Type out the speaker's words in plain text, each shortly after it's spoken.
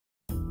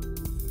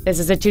This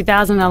is a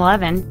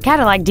 2011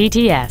 Cadillac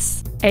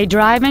DTS, a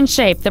drive and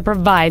shape that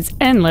provides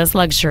endless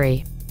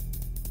luxury.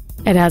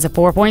 It has a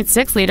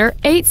 4.6-liter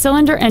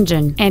 8-cylinder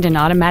engine and an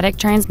automatic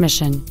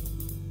transmission.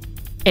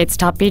 Its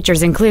top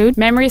features include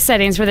memory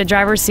settings for the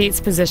driver's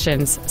seat's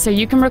positions, so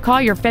you can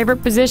recall your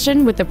favorite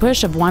position with the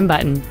push of one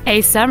button,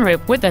 a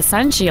sunroof with a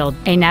sun shield,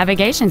 a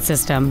navigation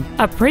system,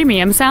 a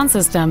premium sound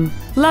system,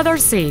 leather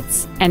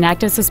seats, an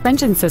active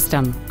suspension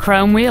system,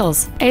 chrome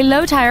wheels, a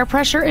low tire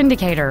pressure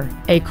indicator,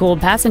 a cooled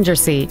passenger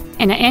seat,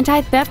 and an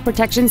anti-theft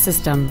protection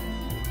system.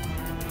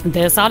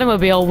 This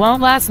automobile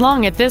won't last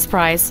long at this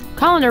price.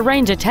 Call and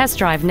arrange a test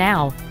drive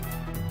now.